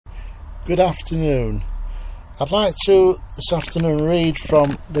Good afternoon. I'd like to this afternoon read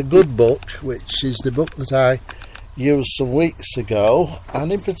from the Good Book, which is the book that I used some weeks ago,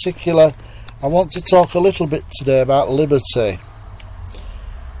 and in particular I want to talk a little bit today about liberty.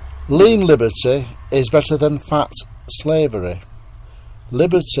 Lean liberty is better than fat slavery.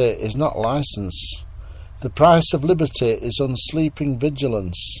 Liberty is not license. The price of liberty is unsleeping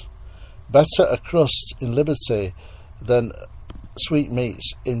vigilance. Better a crust in liberty than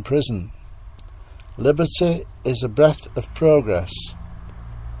sweetmeats in prison. Liberty is a breath of progress.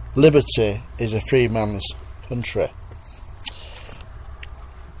 Liberty is a free man's country.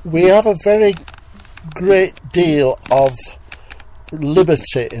 We have a very great deal of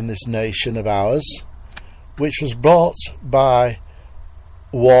liberty in this nation of ours, which was brought by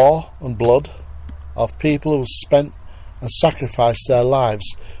war and blood of people who spent and sacrificed their lives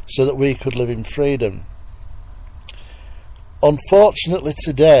so that we could live in freedom. Unfortunately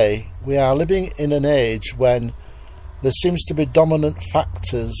today we are living in an age when there seems to be dominant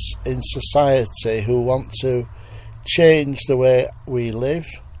factors in society who want to change the way we live,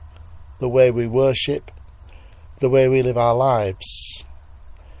 the way we worship, the way we live our lives.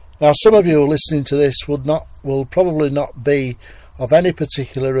 Now, some of you listening to this will probably not be of any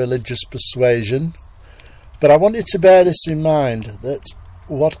particular religious persuasion, but I want you to bear this in mind, that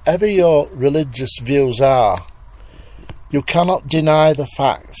whatever your religious views are, you cannot deny the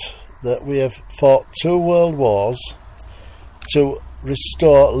fact that we have fought 2 world wars to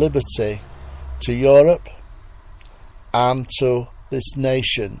restore liberty to Europe and to this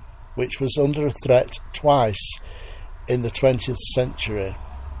nation, which was under a threat twice in the 20th century.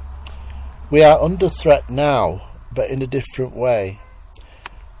 We are under threat now, but in a different way.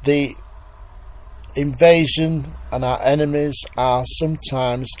 The invasion and our enemies are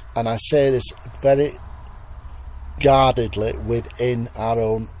sometimes, and I say this very guardedly, within our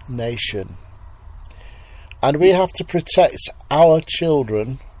own nation, and we have to protect our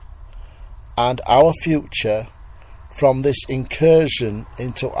children and our future from this incursion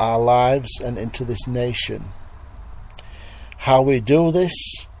into our lives and into this nation. How we do this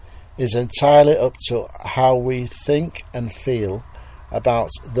is entirely up to how we think and feel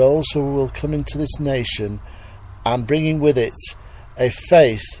about those who will come into this nation, and bringing with it a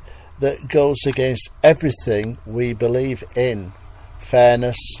faith that goes against everything we believe in: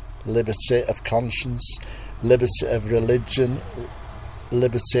 fairness, liberty of conscience, liberty of religion,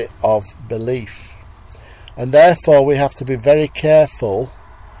 liberty of belief. And therefore we have to be very careful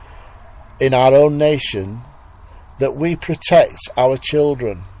in our own nation that we protect our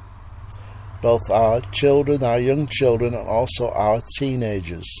children, both our children, our young children, and also our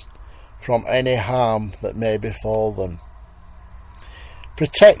teenagers, from any harm that may befall them.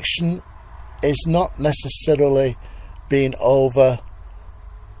 Protection is not necessarily being over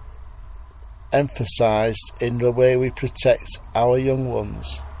emphasized in the way we protect our young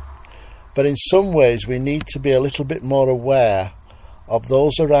ones, but in some ways we need to be a little bit more aware of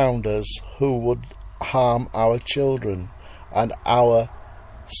those around us who would harm our children and our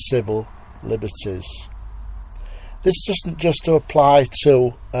civil liberties. This doesn't just apply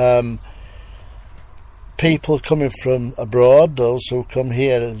to people coming from abroad, those who come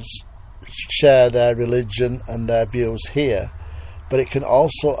here and share their religion and their views here, but it can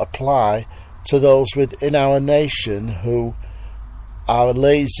also apply to those within our nation who are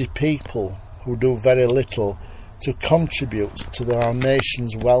lazy people, who do very little to contribute to our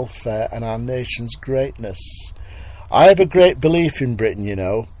nation's welfare and our nation's greatness. I have a great belief in Britain, you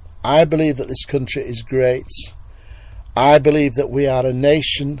know. I believe that this country is great. I believe that we are a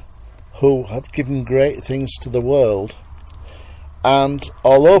nation who have given great things to the world, and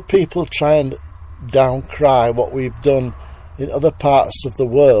although people try and down-cry what we've done in other parts of the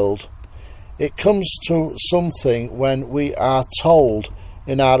world, it comes to something when we are told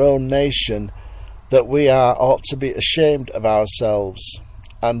in our own nation that we ought to be ashamed of ourselves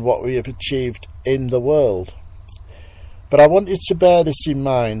and what we have achieved in the world. But I want you to bear this in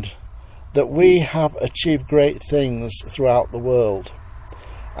mind, that we have achieved great things throughout the world,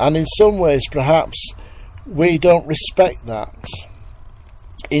 and in some ways perhaps we don't respect that.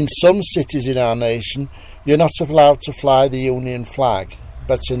 In some cities in our nation you're not allowed to fly the Union flag,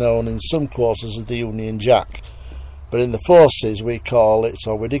 better known in some quarters as the Union Jack, but in the forces we call it,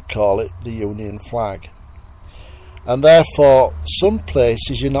 or we did call it, the Union flag. And therefore some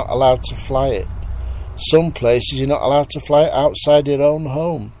places you're not allowed to fly it. Some places you're not allowed to fly it outside your own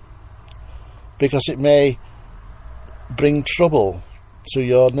home, because it may bring trouble to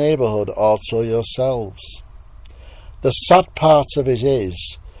your neighbourhood or to yourselves. The sad part of it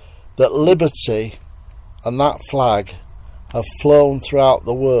is that liberty and that flag have flown throughout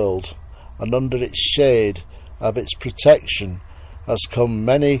the world and under its shade of its protection has come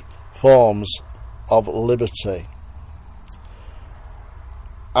many forms of liberty.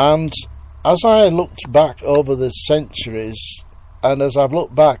 And as I looked back over the centuries, and as I've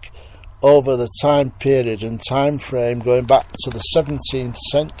looked back over the time period and time frame going back to the 17th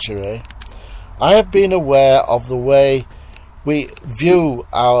century, I have been aware of the way we view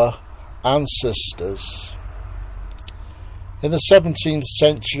our ancestors. In the 17th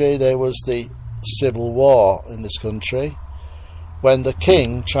century there was the Civil War in this country, when the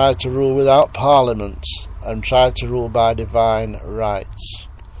king tried to rule without parliament and tried to rule by divine rights,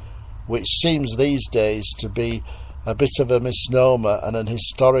 which seems these days to be a bit of a misnomer and an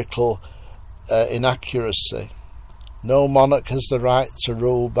historical inaccuracy. No monarch has the right to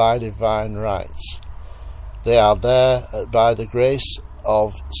rule by divine rights. They are there by the grace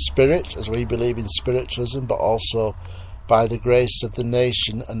of spirit, as we believe in spiritualism, but also by the grace of the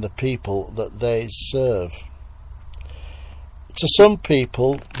nation and the people that they serve. To some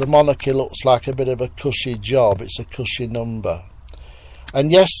people, the monarchy looks like a bit of a cushy job. It's a cushy number.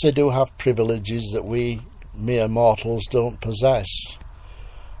 And yes, they do have privileges that we mere mortals don't possess.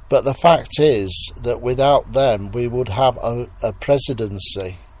 But the fact is that without them we would have a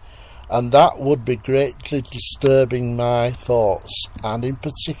presidency, and that would be greatly disturbing my thoughts, and in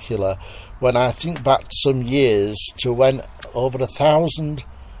particular when I think back some years to when over 1,000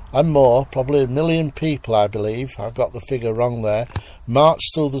 and more, probably 1 million people, I believe, I've got the figure wrong there,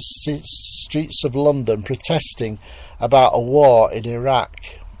 marched through the streets of London protesting about a war in Iraq.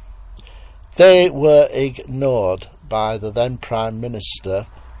 They were ignored by the then Prime Minister,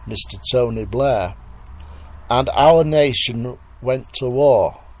 Mr. Tony Blair, and our nation went to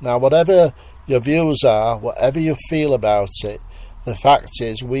war. Now, whatever your views are, whatever you feel about it, the fact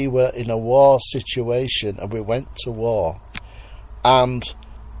is we were in a war situation and we went to war. And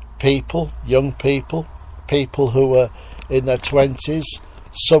people, young people, people who were in their 20s,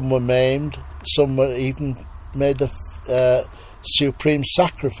 some were maimed, some were even made the supreme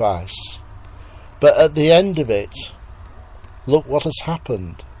sacrifice. But at the end of it, look what has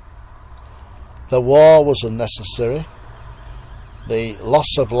happened. The war was unnecessary. The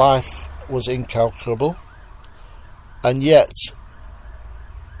loss of life was incalculable. And yet,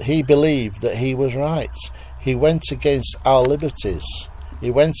 he believed that he was right. He went against our liberties.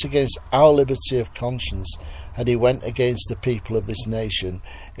 He went against our liberty of conscience. And he went against the people of this nation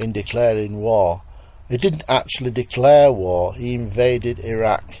in declaring war. He didn't actually declare war. He invaded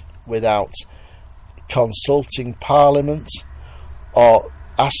Iraq without consulting Parliament or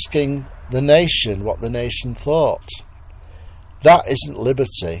asking the nation what the nation thought. That isn't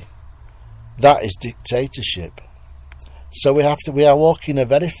liberty. That is dictatorship. So we are walking a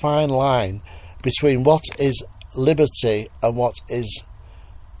very fine line between what is liberty and what is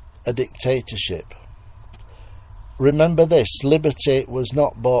a dictatorship. Remember this, liberty was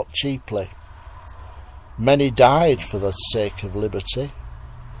not bought cheaply. Many died for the sake of liberty,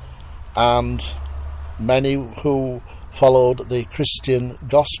 and many who followed the Christian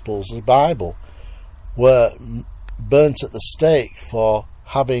Gospels, the Bible, were burnt at the stake for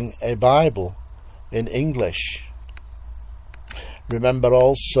having a Bible in English. Remember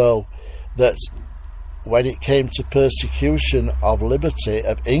also that when it came to persecution of liberty,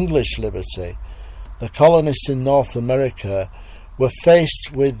 of English liberty, the colonists in North America were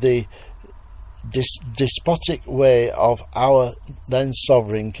faced with the despotic way of our then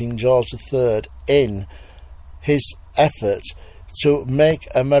sovereign King George III in his effort to make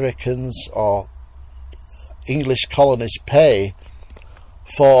Americans or English colonists pay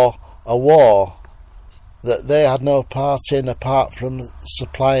for a war that they had no part in apart from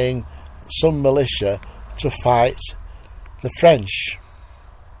supplying some militia to fight the French.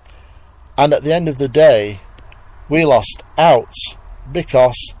 And at the end of the day, we lost out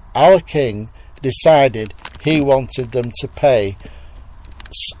because our king decided he wanted them to pay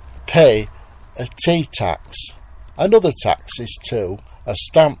a tea tax and other taxes too, a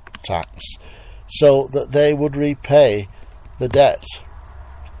stamp tax, so that they would repay the debt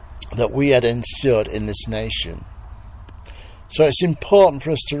that we had endured in this nation. So it's important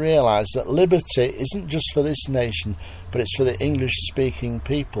for us to realise that liberty isn't just for this nation, but it's for the English-speaking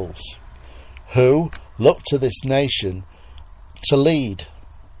peoples who look to this nation to lead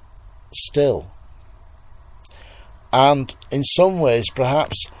still. And in some ways,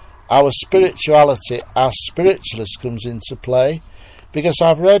 perhaps our spirituality, our spiritualist comes into play, because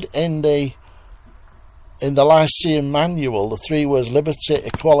I've read in the Lyceum Manual, the 3 words liberty,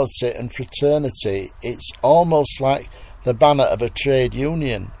 equality and fraternity. It's almost like the banner of a trade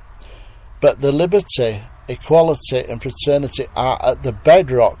union. But the liberty equality and fraternity are at the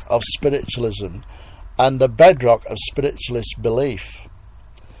bedrock of spiritualism and the bedrock of spiritualist belief.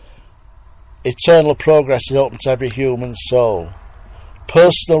 Eternal progress is open to every human soul.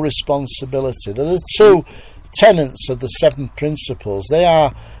 Personal responsibility. They're the two tenets of the 7 principles. They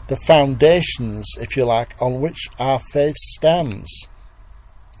are the foundations, if you like, on which our faith stands.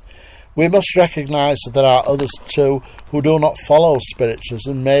 We must recognise that there are others too who do not follow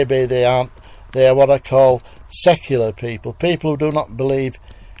spiritualism. Maybe they are what I call secular people, people who do not believe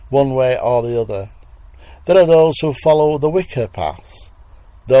one way or the other. There are those who follow the Wicca path,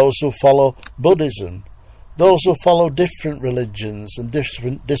 those who follow Buddhism, those who follow different religions and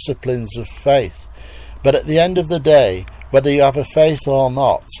different disciplines of faith. But at the end of the day, whether you have a faith or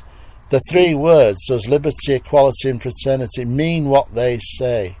not, the 3 words, those liberty, equality and fraternity, mean what they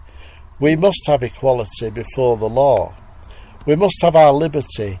say. We must have equality before the law. We must have our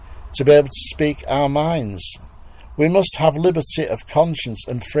liberty to be able to speak our minds. We must have liberty of conscience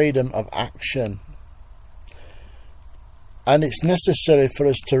and freedom of action. And it's necessary for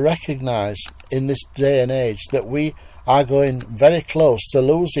us to recognise in this day and age that we are going very close to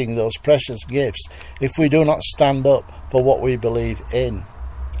losing those precious gifts if we do not stand up for what we believe in.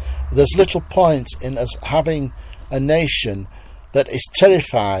 There's little point in us having a nation that is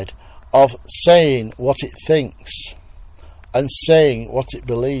terrified of saying what it thinks and saying what it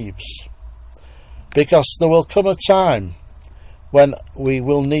believes, because there will come a time when we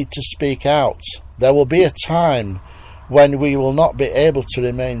will need to speak out. There will be a time when we will not be able to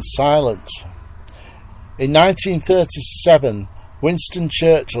remain silent. In 1937, Winston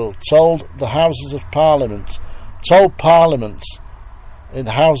Churchill told the Houses of Parliament, told Parliament in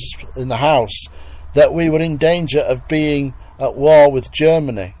the House that we were in danger of being at war with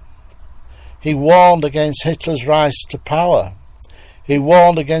Germany. He warned against Hitler's rise to power. He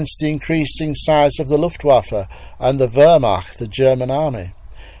warned against the increasing size of the Luftwaffe and the Wehrmacht, the German army.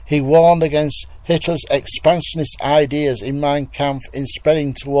 He warned against Hitler's expansionist ideas in Mein Kampf in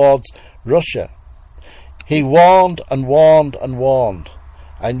spreading towards Russia. He warned and warned and warned,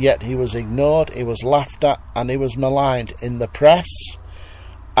 and yet he was ignored, he was laughed at, and he was maligned in the press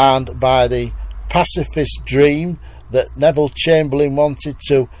and by the pacifist dream that Neville Chamberlain wanted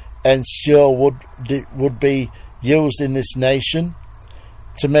to ensure would be used in this nation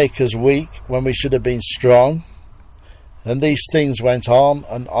to make us weak when we should have been strong. And these things went on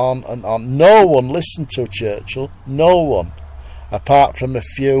and on and on. No one listened to Churchill, no one, apart from a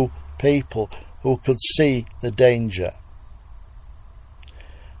few people who could see the danger.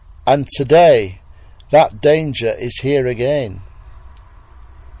 And today that danger is here again.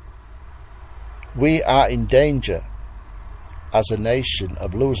 We are in danger as a nation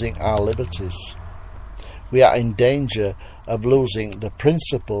of losing our liberties. We are in danger of losing the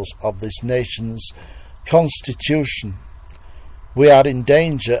principles of this nation's constitution. We are in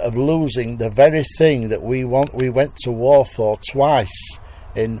danger of losing the very thing that we went to war for twice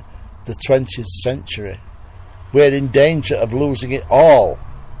in the 20th century. We're in danger of losing it all.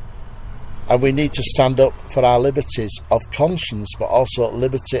 And we need to stand up for our liberties of conscience, but also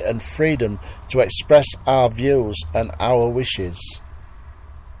liberty and freedom to express our views and our wishes.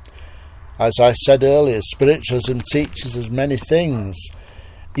 As I said earlier, spiritualism teaches us many things.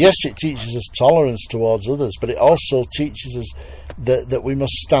 Yes, it teaches us tolerance towards others, but it also teaches us that we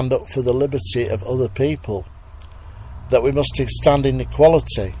must stand up for the liberty of other people, that we must stand in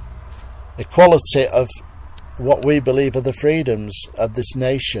equality of what we believe are the freedoms of this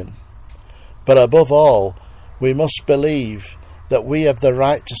nation. But above all, we must believe that we have the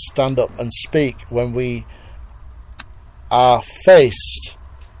right to stand up and speak when we are faced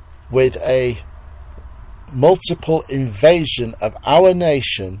with a multiple invasion of our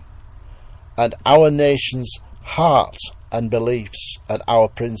nation and our nation's heart and beliefs and our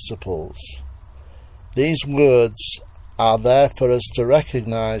principles. These words are there for us to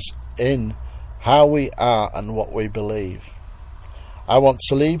recognise in how we are and what we believe. I want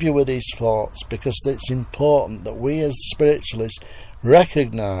to leave you with these thoughts because it's important that we as spiritualists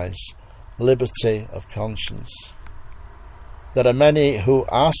recognise liberty of conscience. There are many who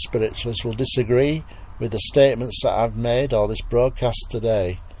are spiritualists will disagree with the statements that I've made or this broadcast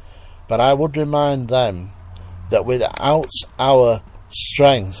today, but I would remind them that without our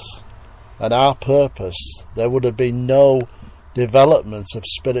strength and our purpose, there would have been no development of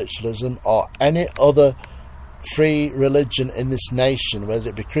spiritualism or any other free religion in this nation, whether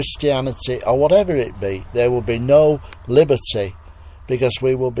it be Christianity or whatever it be. There will be no liberty, because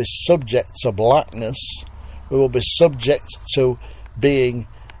we will be subject to blackness. We will be subject to being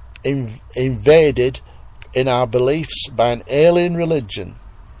invaded in our beliefs by an alien religion,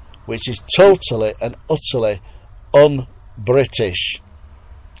 which is totally and utterly un-British.